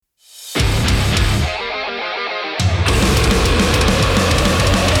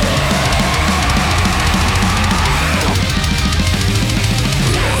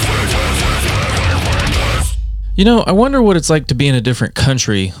I wonder what it's like to be in a different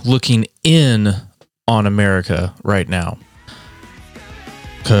country looking in on America right now.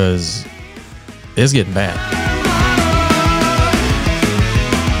 Because it's getting bad.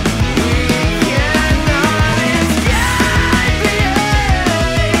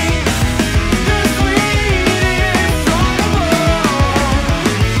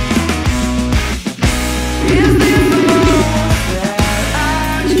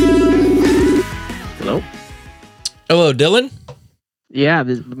 Hello, Dylan. Yeah,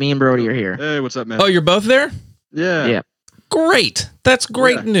 me and Brody are here. Hey, what's up, man? Oh, you're both there? Yeah. Yeah. Great. That's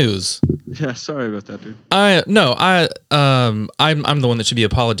great news. Yeah, sorry about that, dude. I'm the one that should be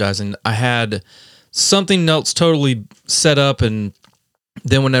apologizing. I had something else totally set up, and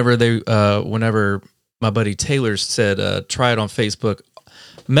then whenever my buddy Taylor said try it on Facebook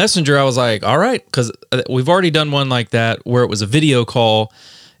Messenger, I was like, all right, because we've already done one like that where it was a video call,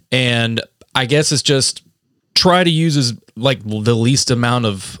 and I guess it's just try to use as like the least amount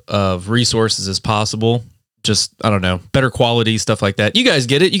of resources as possible. Just, I don't know, better quality, stuff like that. You guys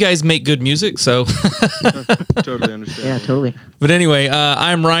get it. You guys make good music, so. Totally understand. Yeah, totally. But anyway,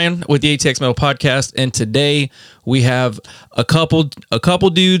 I'm Ryan with the ATX Metal Podcast, and today we have a couple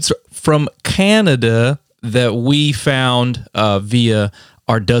dudes from Canada that we found via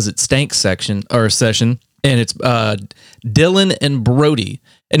our Does It Stank session, and it's Dylan and Brody.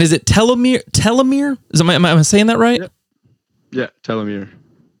 And is it Telomere? Am I saying that right? Yeah, Telomere.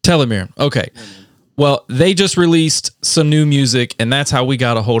 Telomere. Okay. Well, they just released some new music, and that's how we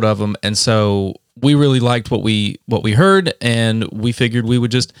got a hold of them. And so we really liked what we heard, and we figured we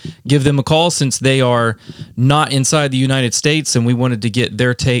would just give them a call since they are not inside the United States, and we wanted to get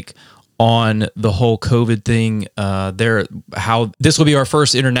their take on the whole COVID thing. How this will be our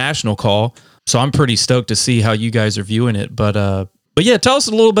first international call, so I'm pretty stoked to see how you guys are viewing it. But yeah, tell us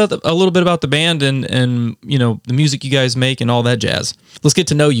a little bit about the band and the music you guys make and all that jazz. Let's get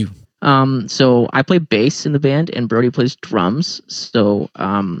to know you. So I play bass in the band, and Brody plays drums. So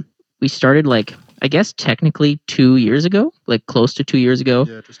we started I guess technically 2 years ago, close to 2 years ago.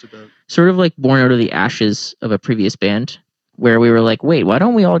 Yeah, just about. Sort of born out of the ashes of a previous band, where we were like, wait, why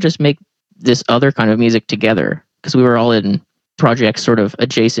don't we all just make this other kind of music together? Because we were all in projects sort of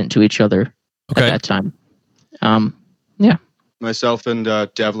adjacent to each other at that time. Yeah. Myself and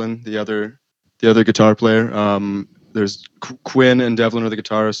Devlin, the other guitar player. There's Quinn and Devlin are the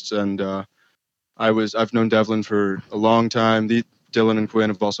guitarists, and I've known Devlin for a long time. Dylan and Quinn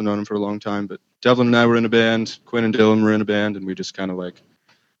have also known him for a long time, but Devlin and I were in a band. Quinn and Dylan were in a band, and we just kind of a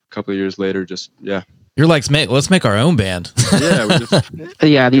couple of years later, You're like, let's make our own band. Yeah, we just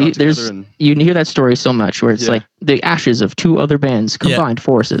you hear that story so much where it's like the ashes of two other bands combined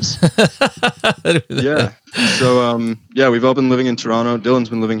forces. Yeah. So we've all been living in Toronto. Dylan's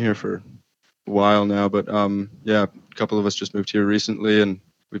been living here for a while now, but a couple of us just moved here recently, and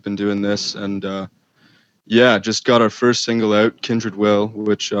we've been doing this, and just got our first single out, Kindred Will,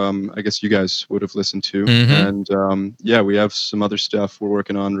 which I guess you guys would have listened to. Mm-hmm. And we have some other stuff we're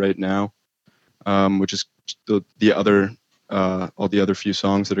working on right now, which is the other all the other few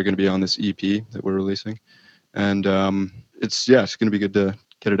songs that are going to be on this EP that we're releasing. And it's going to be good to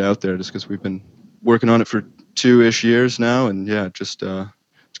get it out there, just because we've been working on it for 2-ish years now, and it's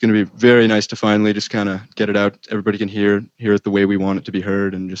going to be very nice to finally just kind of get it out. Everybody can hear it the way we want it to be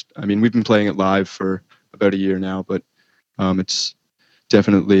heard, and we've been playing it live for about a year now, but it's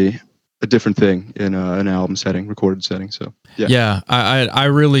definitely a different thing in an album setting, recorded setting. So I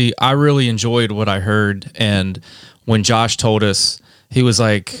really enjoyed what I heard, and when Josh told us, he was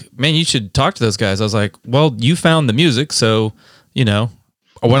like, "Man, you should talk to those guys." I was like, "Well, you found the music, so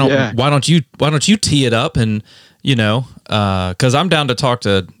why don't you tee it up and." Because I'm down to talk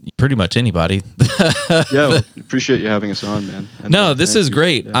to pretty much anybody. Appreciate you having us on, man. And this is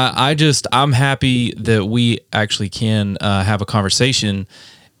great. Yeah. I'm happy that we actually can have a conversation,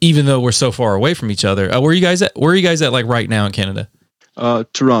 even though we're so far away from each other. Where are you guys at? Right now in Canada?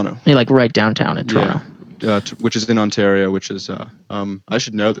 Toronto. You're right downtown in Toronto. Yeah, which is in Ontario. Which is I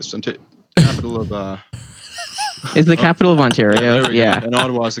should know this. Capital of. It's the capital of Ontario. Yeah. And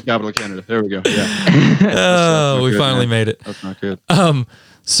Ottawa is the capital of Canada. There we go. Yeah. We finally made it. That's not good.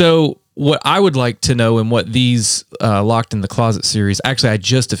 So what I would like to know, and what these Locked in the Closet series, actually, I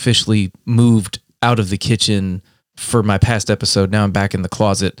just officially moved out of the kitchen for my past episode. Now I'm back in the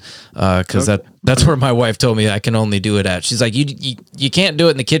closet because that's where my wife told me I can only do it at. She's like, you can't do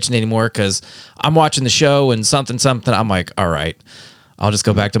it in the kitchen anymore because I'm watching the show and something. I'm like, all right. I'll just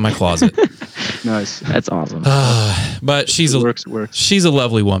go back to my closet. Nice. That's awesome. But she's works. She's a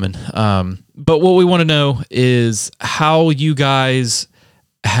lovely woman. But what we want to know is how you guys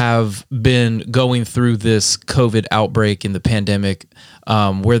have been going through this COVID outbreak in the pandemic,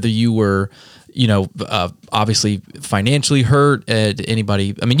 whether you were, obviously financially hurt,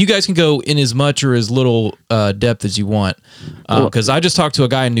 anybody. I mean, you guys can go in as much or as little depth as you want. Because I just talked to a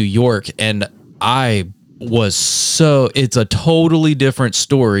guy in New York, and it's a totally different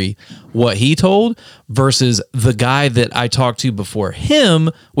story what he told versus the guy that I talked to before him,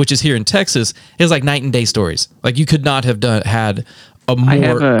 which is here in Texas. It was like night and day stories. Like you could not have had a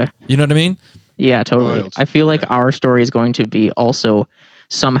more, you know what I mean? Yeah, totally. I feel like our story is going to be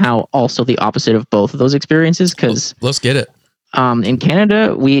somehow also the opposite of both of those experiences. Because let's get it. In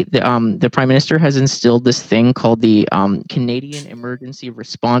Canada, the Prime Minister has instilled this thing called the Canadian Emergency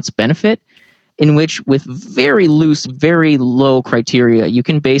Response Benefit, in which, with very loose, very low criteria, you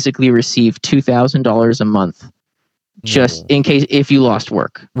can basically receive $2,000 a month, just in case if you lost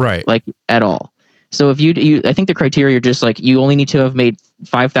work, right? Like at all. So if I think the criteria are just like you only need to have made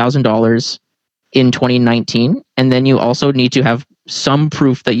 $5,000 in 2019, and then you also need to have some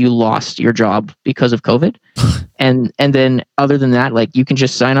proof that you lost your job because of COVID. And then other than that, like you can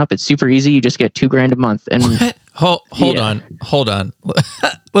just sign up. It's super easy. You just get $2,000 a month. And hold on.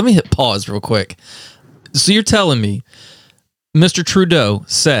 Let me hit pause real quick. So you're telling me Mr. Trudeau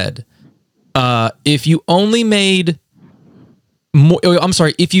said, if you only made more,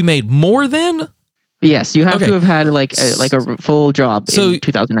 if you made more than. Yes, you have to have had like a full job in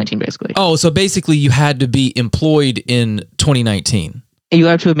 2019, basically. Oh, so basically you had to be employed in 2019. You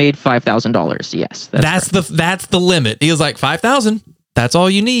have to have made $5,000. Yes, that's the limit. He was like 5,000. That's all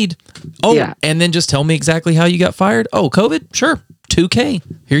you need. Oh, yeah. And then just tell me exactly how you got fired. Oh, COVID? Sure. $2,000.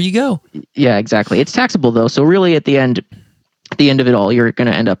 Here you go. Yeah, exactly. It's taxable though, so really at the end of it all, you're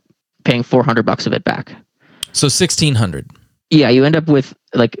going to end up paying $400 of it back. So $1,600. Yeah, you end up with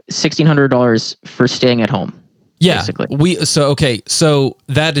like $1,600 for staying at home. Yeah, basically. So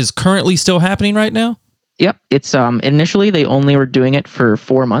that is currently still happening right now. Yep, it's initially they only were doing it for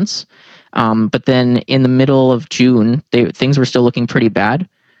 4 months, but then in the middle of June, things were still looking pretty bad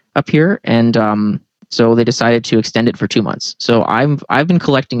up here, and so they decided to extend it for 2 months. So I've been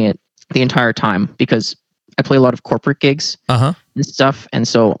collecting it the entire time because I play a lot of corporate gigs and stuff, and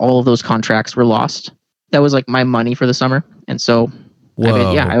so all of those contracts were lost. That was like my money for the summer, and so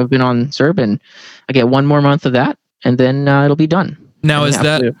I've been on CERB, and I get 1 more month of that, and then it'll be done. Now, is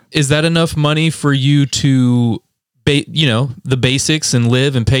that enough money for you to, the basics and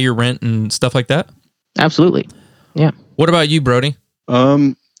live and pay your rent and stuff like that? Absolutely. Yeah. What about you, Brody?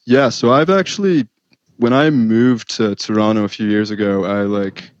 Yeah. So I've actually, when I moved to Toronto a few years ago,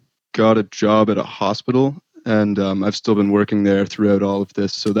 I got a job at a hospital, and I've still been working there throughout all of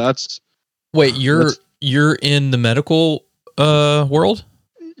this. So that's. Wait, you're in the medical world?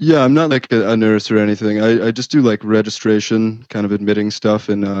 Yeah, I'm not like a nurse or anything. I just do like registration, kind of admitting stuff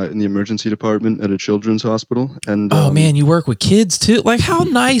in the emergency department at a children's hospital. And oh man, you work with kids too. Like, how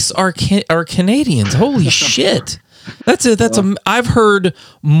nice are Canadians? Holy shit! I've heard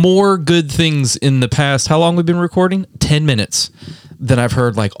more good things in the past. How long we've been recording? 10 minutes than I've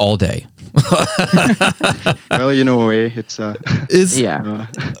heard like all day. Well, it's yeah.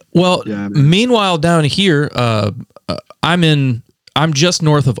 Well, yeah, meanwhile, down here, I'm just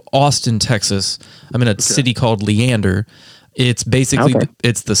north of Austin, Texas. I'm in a city called Leander. It's basically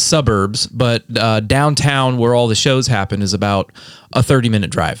it's the suburbs, but downtown where all the shows happen is about a 30-minute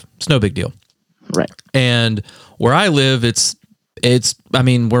drive. It's no big deal. Right. And where I live,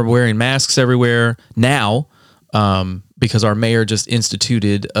 we're wearing masks everywhere now, because our mayor just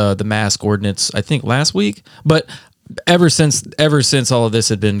instituted the mask ordinance, I think last week. But ever since all of this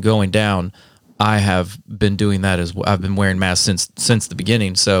had been going down, I have been doing that as well. I've been wearing masks since the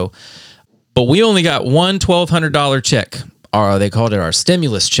beginning. So, but we only got one $1,200 check. They called it our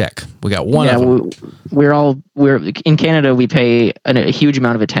stimulus check. We got one of them. We're in Canada. We pay a huge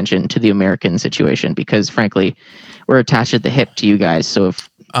amount of attention to the American situation because, frankly, we're attached at the hip to you guys. So if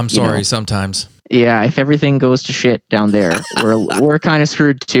I'm sorry, sometimes. Yeah, if everything goes to shit down there, we're kind of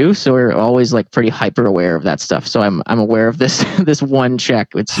screwed too. So we're always like pretty hyper aware of that stuff. So I'm aware of this one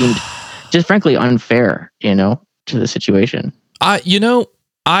check. It seemed just frankly unfair, to the situation. I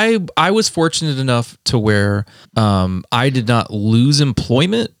was fortunate enough to where I did not lose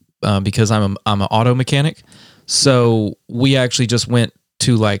employment because I'm an auto mechanic. So we actually just went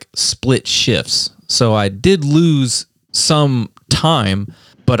to like split shifts. So I did lose some time,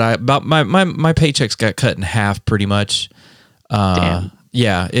 but my paychecks got cut in half pretty much. Damn.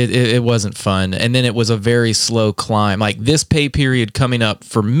 Yeah, it wasn't fun. And then it was a very slow climb. Like this pay period coming up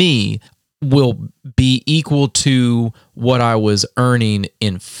for me will be equal to what I was earning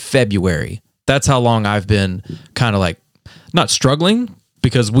in February. That's how long I've been kind of like not struggling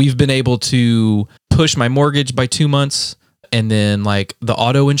because we've been able to push my mortgage by 2 months. And then like the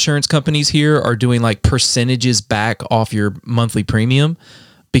auto insurance companies here are doing like percentages back off your monthly premium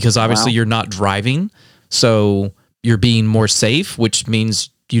because obviously you're not driving. So you're being more safe, which means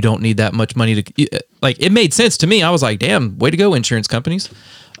you don't need that much money to like, it made sense to me. I was like, damn, way to go, insurance companies.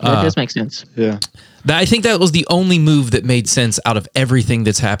 That does make sense. Yeah. I think that was the only move that made sense out of everything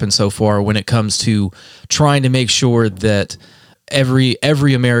that's happened so far when it comes to trying to make sure that every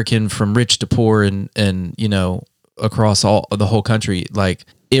American from rich to poor and you know, across the whole country, like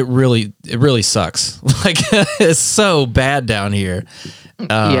it really sucks. Like it's so bad down here.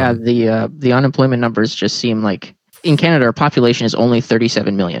 Yeah, the unemployment numbers just seem like in Canada our population is only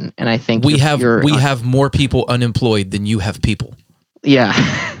 37 million, and I think we have more people unemployed than you have people. Yeah,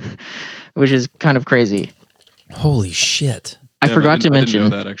 which is kind of crazy. Holy shit. I forgot to mention,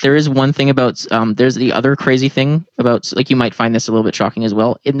 there is one thing about, there's the other crazy thing about, like you might find this a little bit shocking as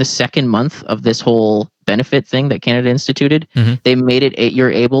well. In the second month of this whole benefit thing that Canada instituted, they made it,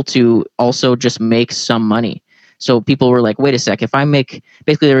 you're able to also just make some money. So people were like, wait a sec, if I make,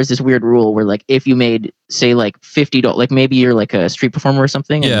 basically there was this weird rule where like, if you made say like $50, like maybe you're like a street performer or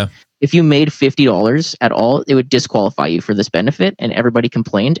something. Yeah. If you made $50 at all, it would disqualify you for this benefit, and everybody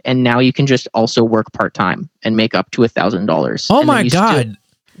complained. And now you can just also work part-time and make up to $1,000. Oh my God.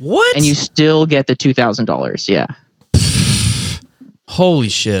 What? And you still get the $2,000. Yeah. Holy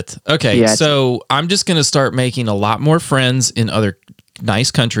shit. Okay. Yeah, so I'm just going to start making a lot more friends in other nice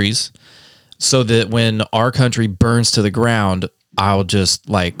countries so that when our country burns to the ground, I'll just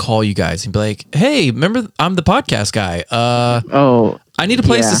like call you guys and be like, hey, remember I'm the podcast guy. I need a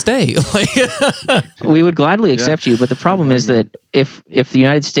place to stay. We would gladly accept you, but the problem is that if the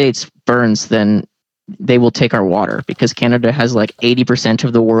United States burns, then they will take our water because Canada has like 80%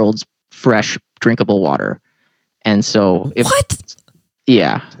 of the world's fresh drinkable water. And so what?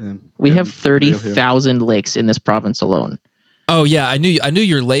 Yeah. We have 30,000 lakes in this province alone. Oh yeah, I knew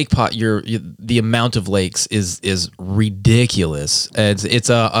your lake pot. The amount of lakes is ridiculous. It's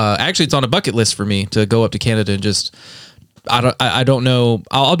actually it's on a bucket list for me to go up to Canada and just I don't know.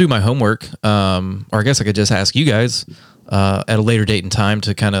 I'll do my homework. Or I guess I could just ask you guys at a later date and time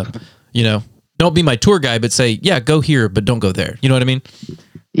to kind of don't be my tour guide, but say go here, but don't go there. You know what I mean?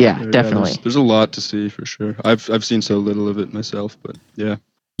 Yeah, definitely. There's a lot to see for sure. I've seen so little of it myself, but yeah.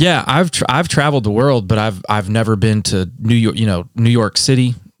 Yeah, I've traveled the world, but I've never been to New York. New York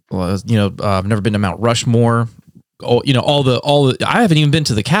City. I've never been to Mount Rushmore. All the. I haven't even been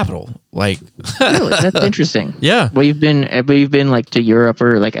to the Capitol. Like, really? That's interesting. Yeah. Well, you've been like to Europe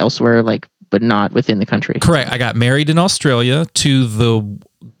or like elsewhere, like, but not within the country. Correct. I got married in Australia to the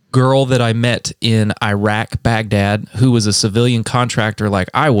girl that I met in Iraq, Baghdad, who was a civilian contractor like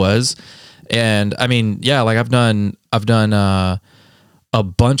I was, and I mean, yeah, like I've done a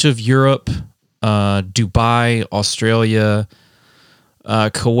bunch of Europe, Dubai, Australia,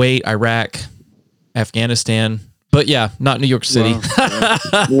 Kuwait, Iraq, Afghanistan, but yeah, not New York City.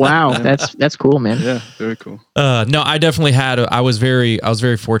 Wow, wow, that's cool, man. Yeah, very cool. No, I definitely I was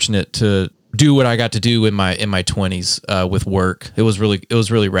very fortunate to do what I got to do in my 20s with work. It was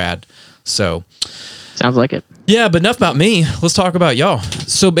really rad. So, sounds like it. Yeah, but enough about me. Let's talk about y'all.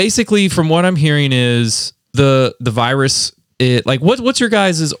 So basically, from what I'm hearing, is the virus. What's your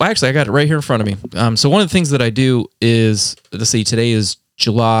guys'? Actually, I got it right here in front of me. So one of the things that I do is, let's see, today is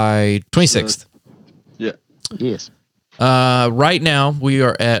July 26th. Yeah. Yes. Right now, we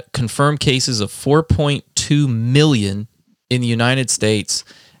are at confirmed cases of 4.2 million in the United States,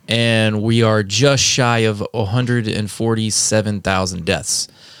 and we are just shy of 147,000 deaths.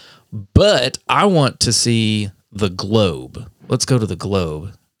 But I want to see the globe. Let's go to the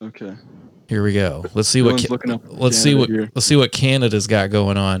globe. Okay. Here we go. Let's see what Canada's got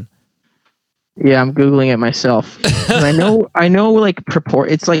going on. Yeah, I'm Googling it myself. I know like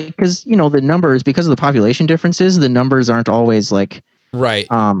it's like, because the numbers, because of the population differences, the numbers aren't always like right.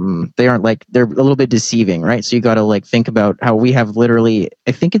 They aren't like, they're a little bit deceiving, right? So you got to like think about how we have literally,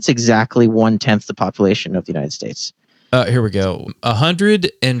 I think it's exactly 1/10 the population of the United States. Here we go.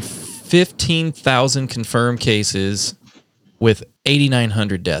 115,000 confirmed cases with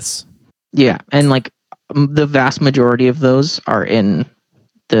 8,900 deaths. Yeah, and like the vast majority of those are in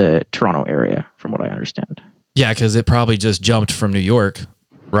the Toronto area, from what I understand. Yeah, because it probably just jumped from New York,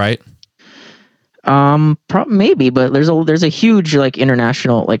 right? Maybe, but there's a huge like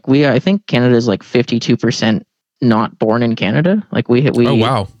international, like I think Canada is like 52% not born in Canada. Like we. Oh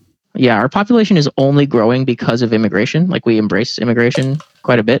wow. Yeah, our population is only growing because of immigration. Like we embrace immigration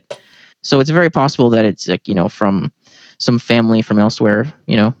quite a bit, so it's very possible that it's like from some family from elsewhere.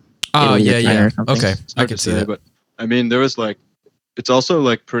 Oh yeah. Okay, I can see that. But I mean, there was like it's also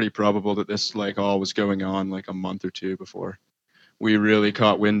like pretty probable that this like all was going on like a month or two before we really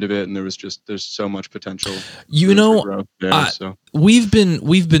caught wind of it, and there's so much potential. You know, growth there, so we've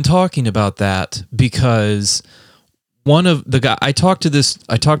been talking about that because one of the guy I talked to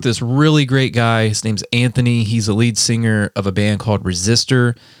this really great guy. His name's Anthony. He's a lead singer of a band called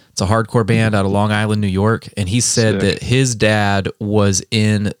Resistor. It's a hardcore band out of Long Island, New York, and he said that his dad was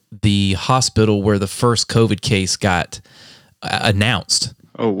in the hospital where the first COVID case got announced.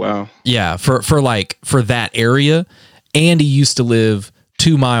 Oh wow. Yeah, for that area, and he used to live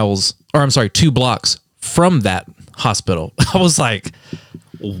 2 blocks from that hospital. I was like,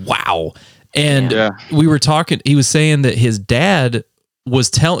 wow. And we were talking, he was saying that his dad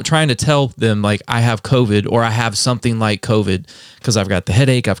was trying to tell them like, I have COVID or I have something like COVID because I've got the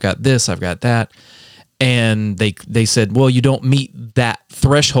headache, I've got this, I've got that. And they said, well, you don't meet that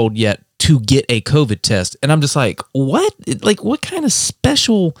threshold yet to get a COVID test. And I'm just like, what? Like, what kind of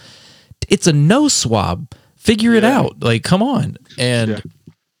special? It's a nose swab. Figure it out. Like, come on. And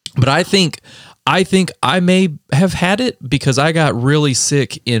but I think I may have had it because I got really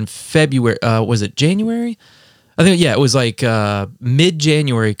sick in February. Was it January? I think, it was like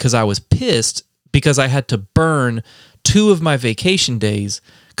mid-January because I was pissed because I had to burn 2 of my vacation days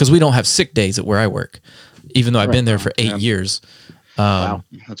because we don't have sick days at where I work, even though I've been there for 8 years. Wow,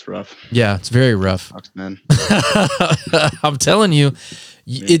 that's rough. Yeah, it's very rough. Sucks, man. I'm telling you,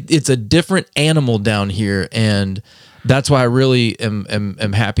 it's a different animal down here, and that's why I really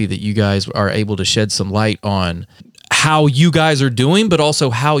am happy that you guys are able to shed some light on how you guys are doing, but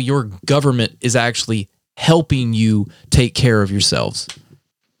also how your government is actually helping you take care of yourselves.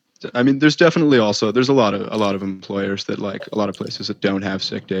 I mean, there's definitely also there's a lot of employers that like a lot of places that don't have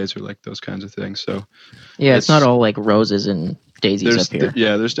sick days or like those kinds of things. So yeah, it's not all like roses and daisies up here.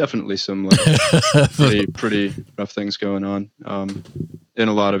 There's definitely some like pretty rough things going on in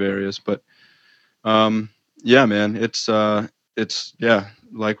a lot of areas. But yeah, man, it's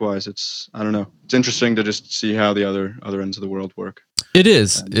likewise. It's I don't know. It's interesting to just see how the other ends of the world work. It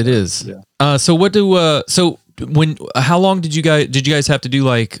is. It is. Yeah. So what do how long did you guys have to do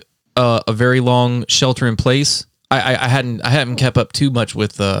like a very long shelter in place? I hadn't kept up too much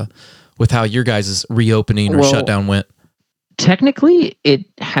with how your guys' reopening or shutdown went. Technically, it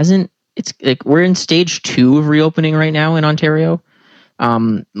hasn't. It's like we're in stage 2 of reopening right now in Ontario.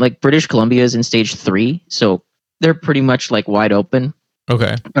 Like British Columbia is in stage 3, so they're pretty much like wide open.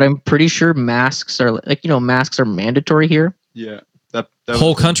 Okay. But I'm pretty sure masks are masks are mandatory here. Yeah. That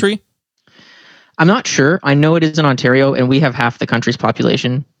whole country? I'm not sure. I know it is in Ontario, and we have half the country's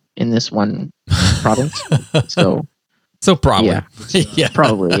population in this one province. So probably. Yeah. Yeah.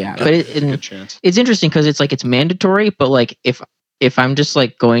 Probably, yeah. But good chance. It's interesting because it's like it's mandatory, but like if I'm just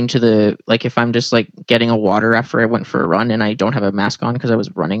like going to if I'm just like getting a water after I went for a run and I don't have a mask on because I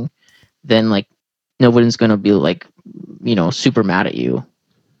was running, then like nobody's gonna be like, super mad at you.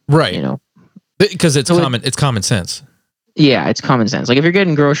 Right. Because it's common sense. Yeah, it's common sense. Like if you're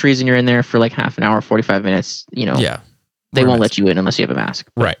getting groceries and you're in there for like half an hour, 45 minutes, they won't let you in unless you have a mask.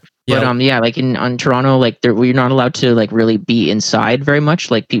 Right. But like on Toronto, like we're not allowed to like really be inside very much.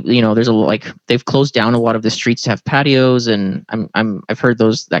 Like people, there's they've closed down a lot of the streets to have patios, and I've heard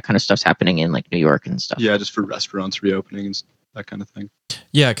that kind of stuff's happening in like New York and stuff. Yeah, just for restaurants reopening and that kind of thing.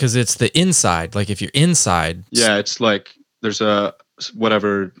 Yeah, because it's the inside. Like if you're inside. Yeah, it's like there's a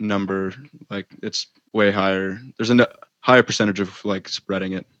whatever number, like it's way higher. There's a higher percentage of like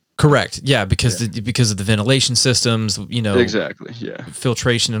spreading it. Correct. Yeah, because of the ventilation systems, exactly. Yeah,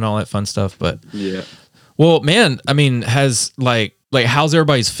 filtration and all that fun stuff. But yeah, well, man, I mean, has like how's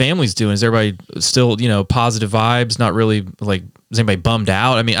everybody's families doing? Is everybody still positive vibes? Not really like is anybody bummed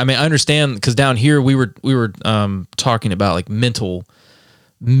out? I mean, I understand because down here we were talking about like mental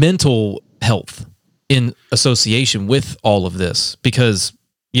health in association with all of this because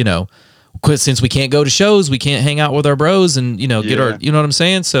since we can't go to shows, we can't hang out with our bros and get our what I'm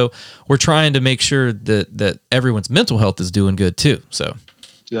saying. So we're trying to make sure that everyone's mental health is doing good too. So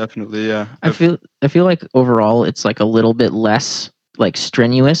definitely, yeah. I feel like overall it's like a little bit less like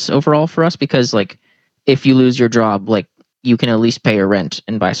strenuous overall for us because like if you lose your job, like you can at least pay your rent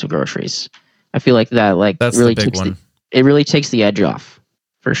and buy some groceries. I feel like that like that's really the big one. It really takes the edge off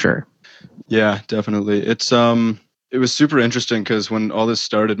for sure. Yeah, definitely. It's it was super interesting because when all this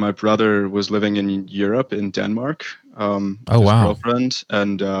started, my brother was living in Europe, in Denmark. Oh, wow. Girlfriend,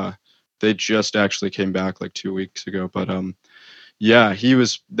 and they just actually came back like 2 weeks ago. But yeah,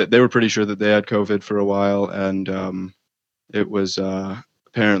 they were pretty sure that they had COVID for a while, and it was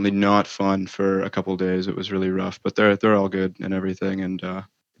apparently not fun for a couple of days. It was really rough, but they're all good and everything. And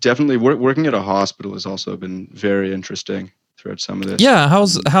definitely working at a hospital has also been very interesting throughout some of this. Yeah,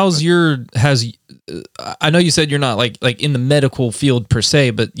 I know you said you're not like in the medical field per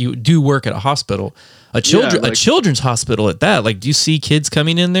se, but you do work at a hospital, a children's hospital at that. Like, do you see kids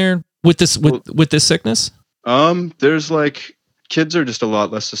coming in there with this with this sickness? There's like kids are just a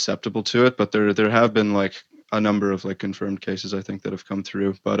lot less susceptible to it, but there have been like a number of like confirmed cases I think that have come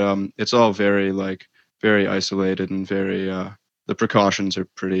through, but it's all very isolated and very the precautions are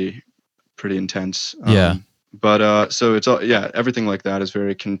pretty intense. Yeah. But so it's all everything like that is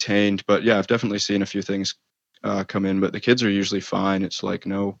very contained. But yeah, I've definitely seen a few things come in, but the kids are usually fine. It's like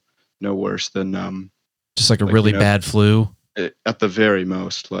no worse than just like a really bad flu. At the very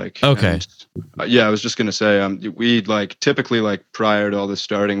most, like okay. And, I was just gonna say, we like typically like prior to all this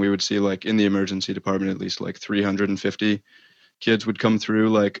starting, we would see like in the emergency department at least like 350 kids would come through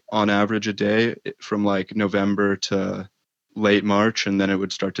like on average a day from like November to late March, and then it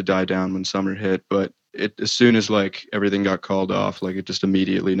would start to die down when summer hit. But as soon as like everything got called off, like it just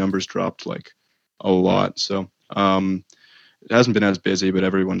immediately numbers dropped like a lot. So it hasn't been as busy, but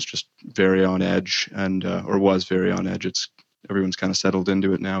everyone's just very on edge and or was very on edge. Everyone's kind of settled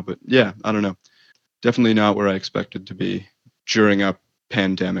into it now. But yeah, I don't know. Definitely not where I expected to be during a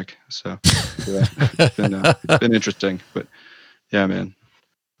pandemic. So yeah, it's been interesting. But yeah, man.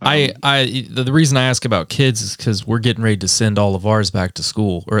 The reason I ask about kids is because we're getting ready to send all of ours back to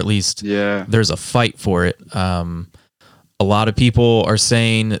school, or at least there's a fight for it. A lot of people are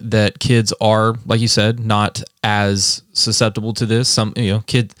saying that kids are, like you said, not as susceptible to this. Some,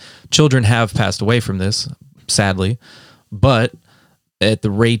 children have passed away from this, sadly, but at the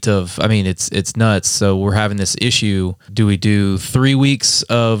rate of, it's nuts. So we're having this issue. Do we do 3 weeks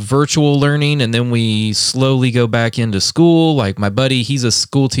of virtual learning and then we slowly go back into school? Like my buddy, he's a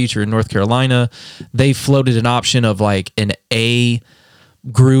school teacher in North Carolina. They floated an option of like an A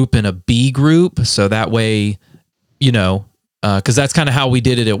group and a B group. So that way, because that's kind of how we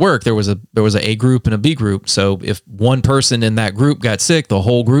did it at work. There was a A group and a B group. So if one person in that group got sick, the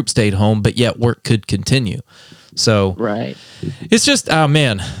whole group stayed home, but yet work could continue. So right, it's just, oh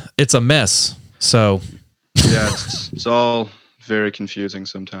man, it's a mess. So yeah, it's all very confusing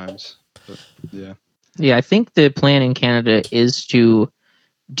sometimes. But yeah. I think the plan in Canada is to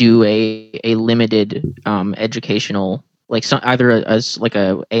do a limited educational, like either as like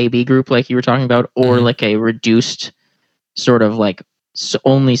a A/B group, like you were talking about, or like a reduced sort of like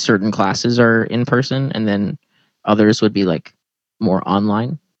only certain classes are in person, and then others would be like more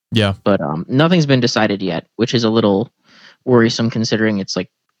online. Yeah. But nothing's been decided yet, which is a little worrisome considering it's like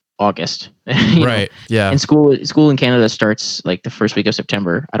August. Right. Yeah. And school in Canada starts like the first week of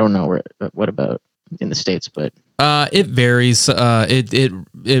September. I don't know what about in the States, but it varies.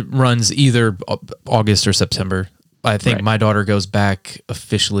 It runs either August or September. I think my daughter goes back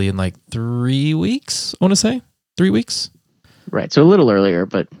officially in like 3 weeks. I want to say 3 weeks. Right. So a little earlier,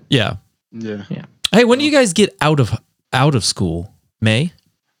 but yeah. Yeah. Hey, when do you guys get out of school? May?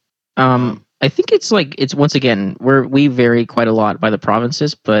 I think it's once again we vary quite a lot by the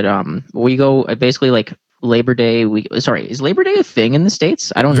provinces, but we go basically like Labor Day. Is Labor Day a thing in the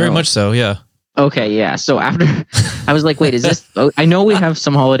States? I don't know. Very much so, yeah. Okay, yeah. So after I was like, wait, is this? I know we have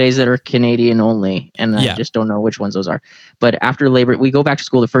some holidays that are Canadian only, and I just don't know which ones those are. But after we go back to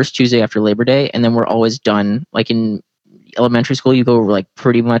school the first Tuesday after Labor Day, and then we're always done. Like in elementary school, you go like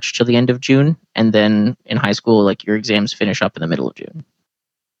pretty much till the end of June, and then in high school, like your exams finish up in the middle of June.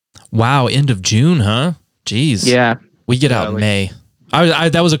 Wow, end of June, huh? Jeez. Yeah. We get out in May. I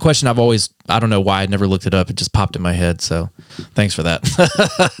that was a question I don't know why I never looked it up. It just popped in my head. So thanks for that.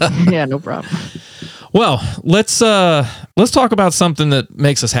 Yeah, no problem. Well, let's talk about something that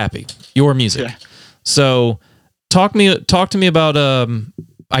makes us happy. Your music. Yeah. So talk to me about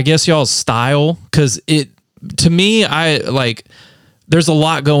I guess y'all's style, because to me, I like there's a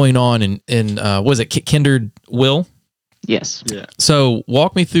lot going on in was it Kindred Will? Yes. Yeah. So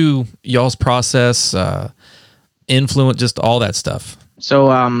walk me through y'all's process, influence, just all that stuff.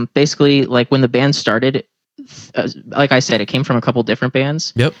 So basically, like when the band started, like I said, it came from a couple different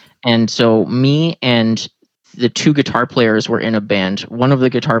bands. Yep. And so me and the two guitar players were in a band. One of the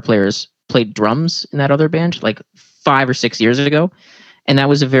guitar players played drums in that other band like 5 or 6 years ago, and that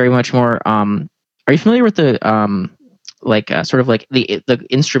was a very much more. Are you familiar with the sort of like the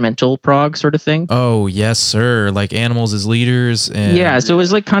instrumental prog sort of thing? Oh yes, sir. Like Animals as Leaders, and yeah. So it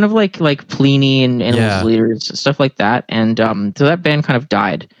was like kind of like Pliny and Animals as Leaders, stuff like that. And so that band kind of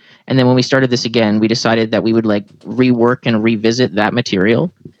died. And then when we started this again, we decided that we would like rework and revisit that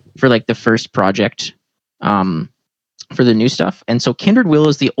material for like the first project, for the new stuff. And so Kindred Will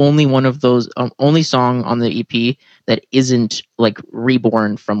is the only one of those only song on the EP that isn't like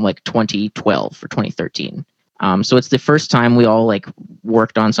reborn from like 2012 or 2013. So it's the first time we all like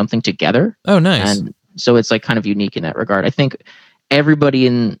worked on something together. Oh, nice. And so it's like kind of unique in that regard. I think everybody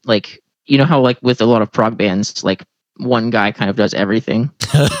in like, you know how like with a lot of prog bands, like one guy kind of does everything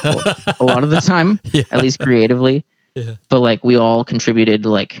a lot of the time, Yeah. at least creatively. Yeah. But like we all contributed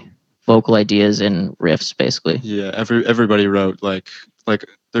like vocal ideas and riffs basically. Yeah, everybody wrote like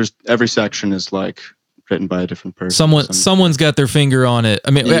there's every section is like written by a different person. Someone's got their finger on it.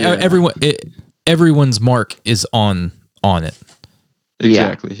 I mean, Yeah. everyone's mark is on it.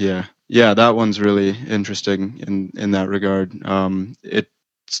 Exactly. Yeah. That one's really interesting in that regard.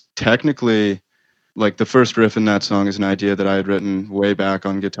 It's technically like the first riff in that song is an idea that I had written way back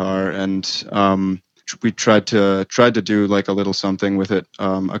on guitar, and we tried to do like a little something with it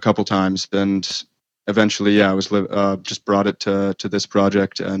a couple times, and eventually, I was just brought it to this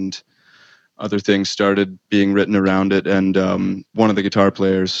project, and other things started being written around it. And one of the guitar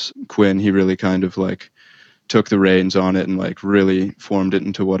players, Quinn, he really kind of like took the reins on it and like really formed it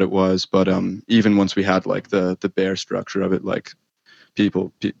into what it was. But even once we had like the bare structure of it, like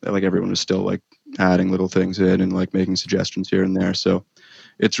people like everyone was still like adding little things in and like making suggestions here and there. So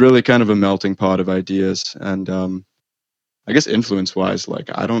it's really kind of a melting pot of ideas. And I guess influence wise, like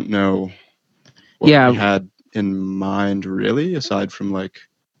I don't know what we had in mind really, aside from like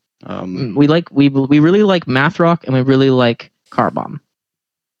we really like math rock, and we really like car bomb.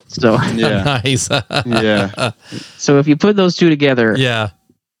 So yeah. Nice. Yeah. So if you put those two together, Yeah.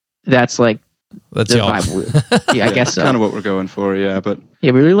 that's like That's the y'all. vibe. Yeah, I guess so. Kind of what we're going for, yeah. But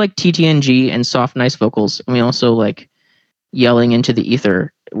Yeah, we really like TTNG and soft, nice vocals, and we also like yelling into the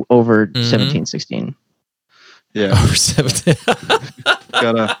ether over 1716. yeah, Over 17.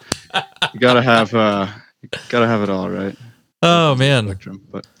 gotta have it all, right? Oh man. Spectrum.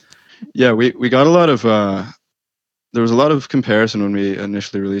 But yeah, we got a lot of there was a lot of comparison when we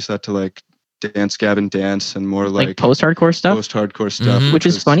initially released that to like Dance Gavin Dance and more like post-hardcore stuff. Post-hardcore stuff, Mhm. Which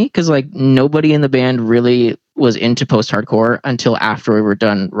is funny because like nobody in the band really was into post-hardcore until after we were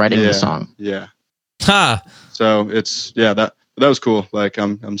done writing the song. Yeah. Ha. So it's that was cool. Like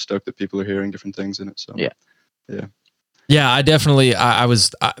I'm stoked that people are hearing different things in it. So Yeah, I definitely.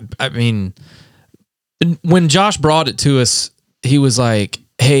 I mean, when Josh brought it to us, he was like,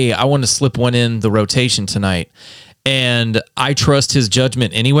 "Hey, I want to slip one in the rotation tonight," and I trust his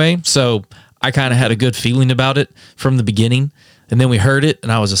judgment anyway. So I kind of had a good feeling about it from the beginning, and then we heard it,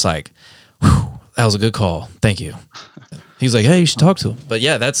 and I was just like, "Whew, that was a good call. Thank you." He's like, "Hey, you should talk to him." But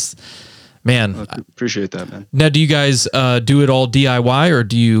yeah, that's man. I appreciate that, man. Now, do you guys do it all DIY, or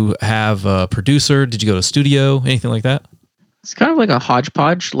do you have a producer? Did you go to studio, anything like that? It's kind of like a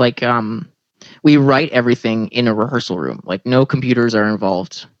hodgepodge. Like we write everything in a rehearsal room. Like no computers are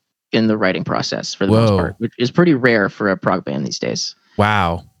involved in the writing process for the most part, which is pretty rare for a prog band these days.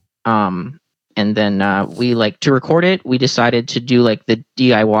 Wow. And then we like to record it. We decided to do like the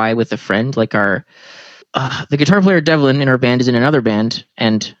DIY with a friend. Like our the guitar player Devlin in our band is in another band,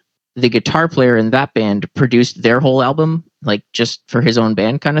 and the guitar player in that band produced their whole album, like just for his own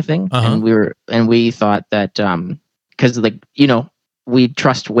band kind of thing. Uh-huh. And we thought that because like we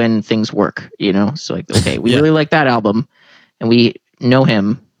trust when things work, so like okay, we really like that album, and we know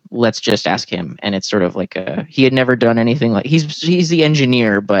him. Let's just ask him. And it's sort of like he had never done anything like he's the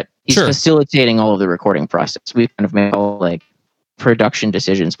engineer, but he's facilitating all of the recording process. We kind of made all like production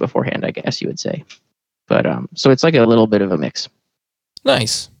decisions beforehand, I guess you would say. But so it's like a little bit of a mix.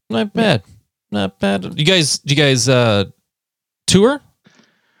 Nice. Not bad. Not bad. Do you guys tour?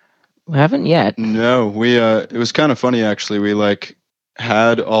 We haven't yet. No, we it was kind of funny actually. We like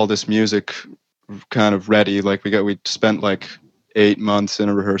had all this music kind of ready. Like we spent like 8 months in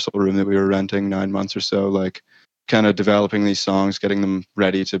a rehearsal room that we were renting, 9 months or so, like kind of developing these songs, getting them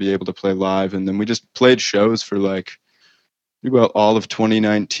ready to be able to play live. And then we just played shows for like all of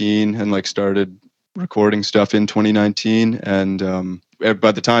 2019 and like started recording stuff in 2019. And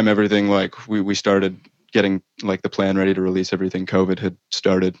by the time everything like we started getting like the plan ready to release everything, COVID had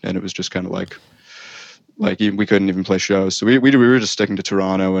started, and it was just kind of like we couldn't even play shows. So we were just sticking to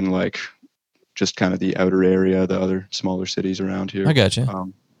Toronto and like just kind of the outer area, the other smaller cities around here. I got you.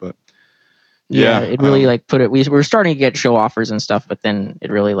 But it really like put it. We were starting to get show offers and stuff, but then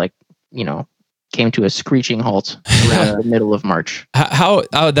it really like came to a screeching halt around the middle of March. How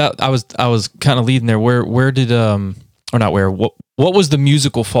I was kind of leading there. Where did or not where? What was the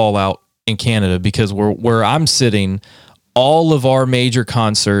musical fallout in Canada? Because where I'm sitting, all of our major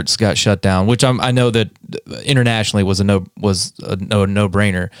concerts got shut down, which I know that internationally was a no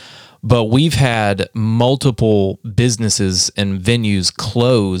brainer. But we've had multiple businesses and venues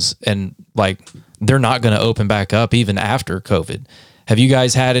close, and like they're not going to open back up even after COVID. Have you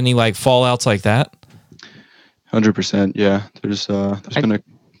guys had any like fallouts like that? 100%. Yeah, there's been a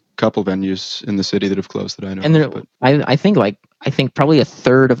couple venues in the city that have closed that I know. And of, there, but I think probably a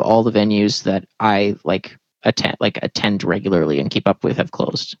third of all the venues that I attend regularly and keep up with have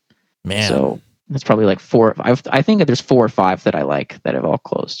closed. Man, So that's probably like four. I think there's 4 or 5 that I like that have all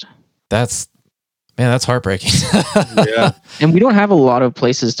closed. that's heartbreaking. yeah, And we don't have a lot of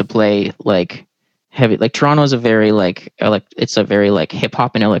places to play like heavy. Like Toronto's a very it's a very like hip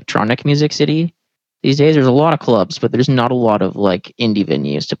hop and electronic music city these days. There's a lot of clubs, but there's not a lot of like indie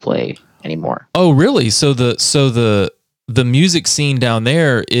venues to play anymore. Oh, really? So the music scene down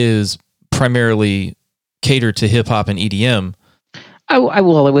there is primarily catered to hip hop and EDM.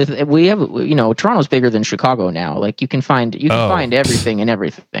 We have, Toronto's bigger than Chicago now. Like you can find everything and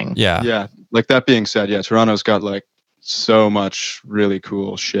everything. Yeah. yeah. Like that being said, yeah, Toronto's got like so much really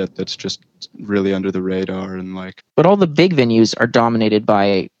cool shit that's just really under the radar and like But all the big venues are dominated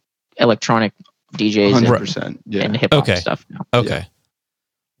by electronic DJs 100%. Yeah, and hip hop Okay. stuff now. Okay. Yeah.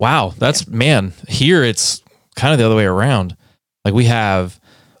 Wow. That's man, here it's kind of the other way around. Like we have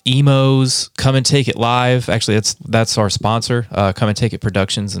Emos, Come and Take It Live. Actually, that's our sponsor, Come and Take It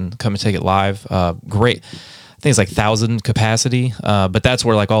Productions and Come and Take It Live. Great. I think it's like 1,000 capacity. But that's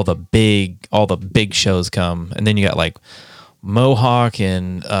where like all the big shows come. And then you got like Mohawk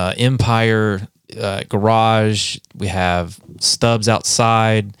and Empire Garage. We have Stubbs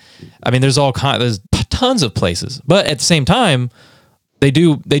Outside. I mean, there's tons of places. But at the same time, they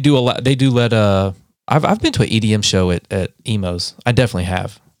do a lot. They do let I've been to an EDM show at Emos. I definitely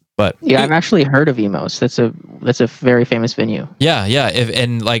have. But Yeah, I've actually heard of Emos. That's a very famous venue. yeah.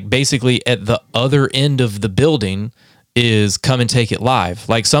 And like basically at the other end of the building is Come and Take It Live.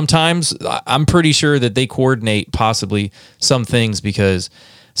 Like sometimes I'm pretty sure that they coordinate possibly some things because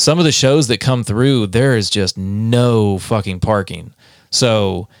some of the shows that come through, there is just no fucking parking.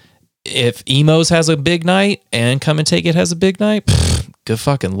 So if Emos has a big night and Come and Take It has a big night, good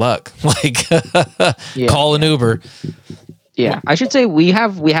fucking luck. Like call an Uber. Yeah, I should say we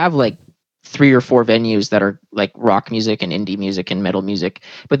have like 3 or 4 venues that are like rock music and indie music and metal music,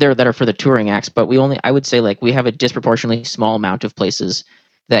 but that are for the touring acts. But I would say like we have a disproportionately small amount of places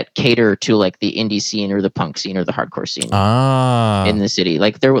that cater to like the indie scene or the punk scene or the hardcore scene in the city.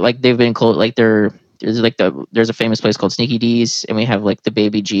 Like they've been close. Like there's a famous place called Sneaky D's, and we have like the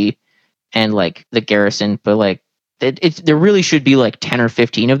Baby G and like the Garrison. But like there really should be like 10 or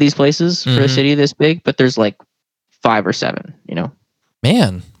 15 of these places for a city this big, but there's like 5 or 7,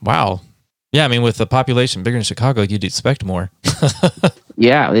 Man, wow. Yeah, I mean, with the population bigger than Chicago, you'd expect more.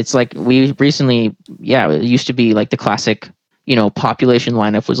 Yeah, it's like we recently, it used to be like the classic, population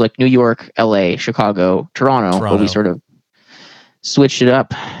lineup was like New York, LA, Chicago, Toronto. But we sort of switched it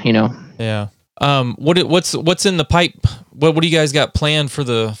up, Yeah. What's in the pipe? What do you guys got planned for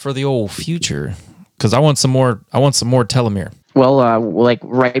the old future? Because I want some more telomere. Well, like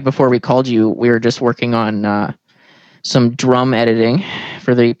right before we called you, we were just working on some drum editing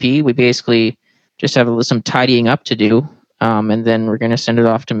for the EP. We basically just have some tidying up to do, and then we're going to send it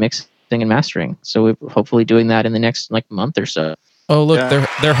off to mixing and mastering. So we're hopefully doing that in the next like month or so. Oh, look,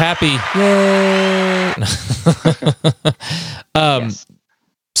 they're happy. Yay! Yes.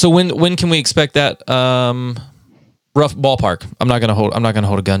 So when can we expect that? Rough ballpark. I'm not gonna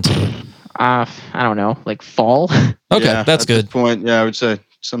hold a gun to you. I don't know, like fall. Okay, Yeah, that's at good. this point, yeah, I would say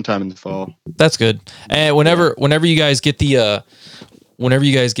sometime in the fall. That's good. And whenever you guys get the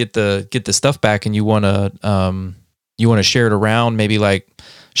stuff back and you wanna share it around, maybe like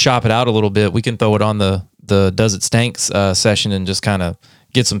shop it out a little bit, we can throw it on the Does It Stanks session and just kind of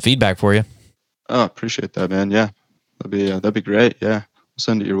get some feedback for you. Oh, appreciate that, man. Yeah, that'd be great. Yeah, I'll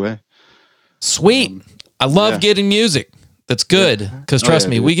send it your way. Sweet. I love getting music. That's good. Because trust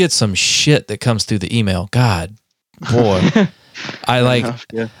me, dude. we get some shit that comes through the email. God, boy. I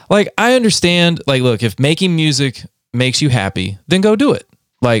I understand. Like, look, if making music makes you happy, then go do it.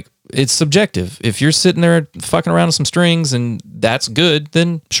 Like, it's subjective. If you're sitting there fucking around with some strings and that's good,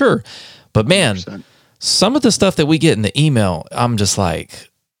 then sure. But man, 100%. some of the stuff that we get in the email, I'm just like,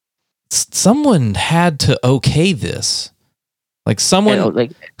 someone had to okay this. Like someone,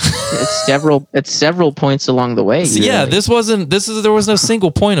 it's several points along the way. yeah, there was no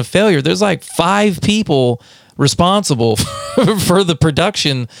single point of failure. There's like 5 people responsible for the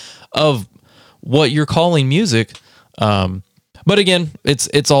production of what you're calling music. But again, it's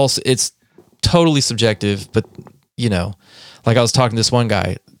totally subjective, but like I was talking to this one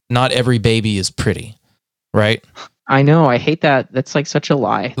guy, not every baby is pretty, right? I know. I hate that. That's like such a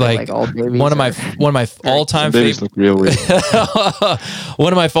lie. Like all babies one of my all-time Babies favorite look real weird.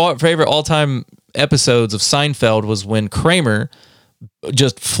 one of my favorite all-time episodes of Seinfeld was when Kramer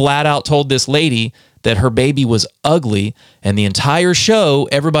just flat out told this lady that her baby was ugly, and the entire show,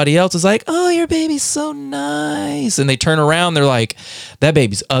 everybody else is like, "Oh, your baby's so nice," and they turn around, they're like, "That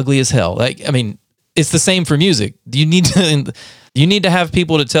baby's ugly as hell." Like, I mean, it's the same for music. You need to have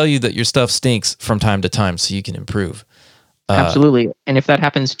people to tell you that your stuff stinks from time to time so you can improve. Absolutely. And if that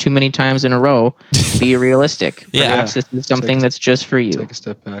happens too many times in a row, be realistic. Yeah. Perhaps this is something that's just for you. Take a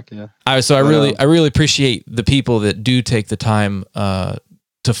step back. Yeah. I really appreciate the people that do take the time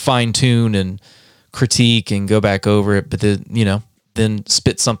to fine tune and critique and go back over it, but then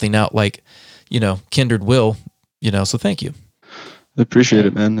spit something out like, Kindred Will, so thank you. I appreciate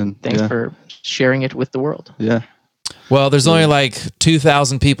it, man. And Thanks for sharing it with the world. Yeah. Well, there's only like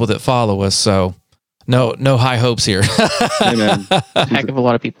 2,000 people that follow us, so no high hopes here. Hey, man. Heck of a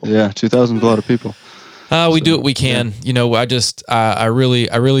lot of people. Yeah, 2,000 is a lot of people. We do what we can. I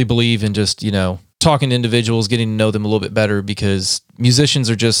really believe in just, talking to individuals, getting to know them a little bit better, because musicians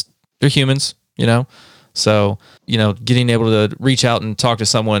are they're humans, So, getting able to reach out and talk to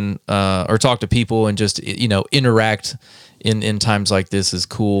someone or talk to people and just, interact in times like this is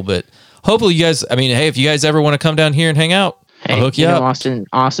cool. But hopefully you guys, hey, if you guys ever want to come down here and hang out, Hey, I'll hook you up.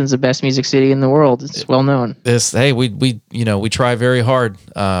 Austin's the best music city in the world. It's well known. We try very hard.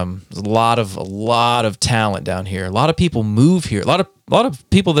 There's a lot of talent down here. A lot of people move here. A lot of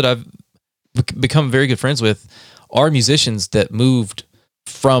people that I've become very good friends with are musicians that moved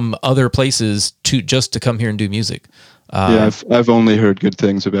from other places to come here and do music. I've only heard good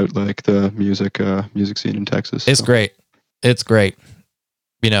things about like the music scene in Texas. It's great. It's great.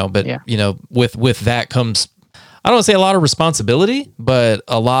 With that comes, I don't want to say a lot of responsibility, but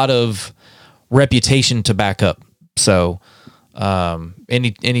a lot of reputation to back up. So,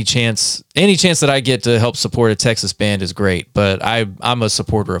 any chance that I get to help support a Texas band is great, but I'm a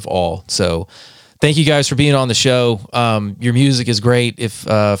supporter of all. So thank you guys for being on the show. Your music is great. If,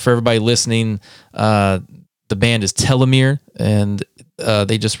 for everybody listening, the band is Telomere, and,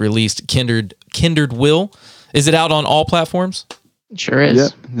 they just released Kindred Will. Is it out on all platforms? It sure is.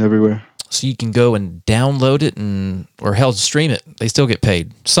 Yep, everywhere. So you can go and download it or stream it. They still get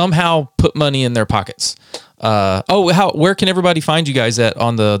paid. Somehow put money in their pockets. Where can everybody find you guys at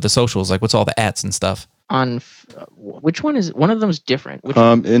on the socials? Like, what's all the @s and stuff? On which one is one of them's different?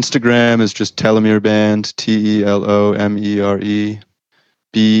 Instagram is just Telomere Band, TELOMERE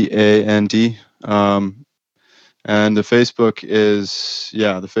BAND. And the Facebook is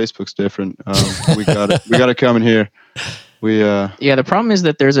the Facebook's different. We got it coming here. The problem is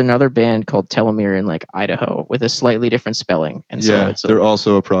that there's another band called Telomere in like Idaho with a slightly different spelling, and so they're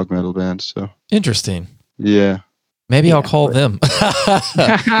also a prog metal band. So interesting. Yeah, maybe I'll call them.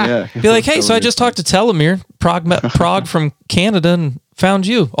 Yeah, be like, hey, so I just talked to Telomere, prog from Canada, and found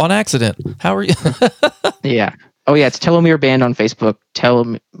you on accident. How are you? Yeah. Oh yeah, it's Telomere Band on Facebook.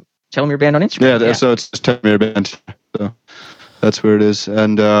 Telomere Band on Instagram. Yeah, so it's Telomere Band. So that's where it is.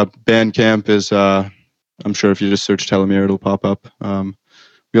 And Bandcamp is. I'm sure if you just search Telomere, it'll pop up.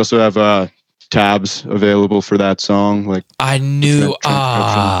 We also have tabs available for that song. Like I knew.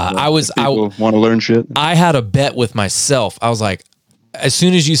 I want to learn shit. I had a bet with myself. I was like, as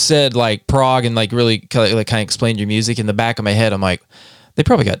soon as you said like prog and like really kind of explained your music, in the back of my head, I'm like, they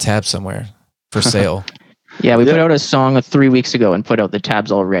probably got tabs somewhere for sale. Yeah, we put out a song 3 weeks ago and put out the tabs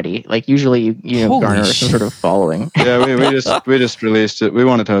already. Like usually you garner some sort of following. Yeah, we just released it. We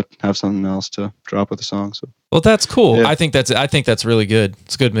wanted to have something else to drop with the song. So well, that's cool. Yeah. I think that's really good.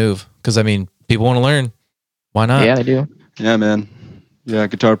 It's a good move because people want to learn. Why not? Yeah, they do. Yeah, man. Yeah,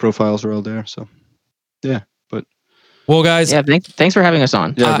 guitar profiles are all there. So yeah, but well, guys. Yeah, thanks for having us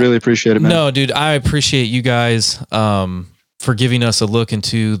on. Yeah, I really appreciate it, man. No, dude, I appreciate you guys. For giving us a look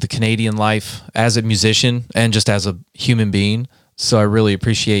into the Canadian life as a musician and just as a human being. So I really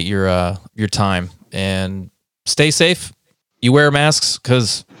appreciate your time, and stay safe. You wear masks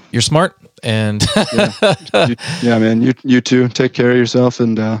because you're smart, and yeah, man, you too. Take care of yourself,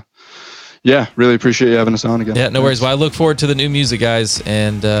 and really appreciate you having us on again. Yeah, no worries. Well, I look forward to the new music, guys.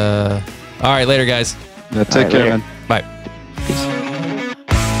 And all right, later, guys. Yeah, take care, later. man. Bye.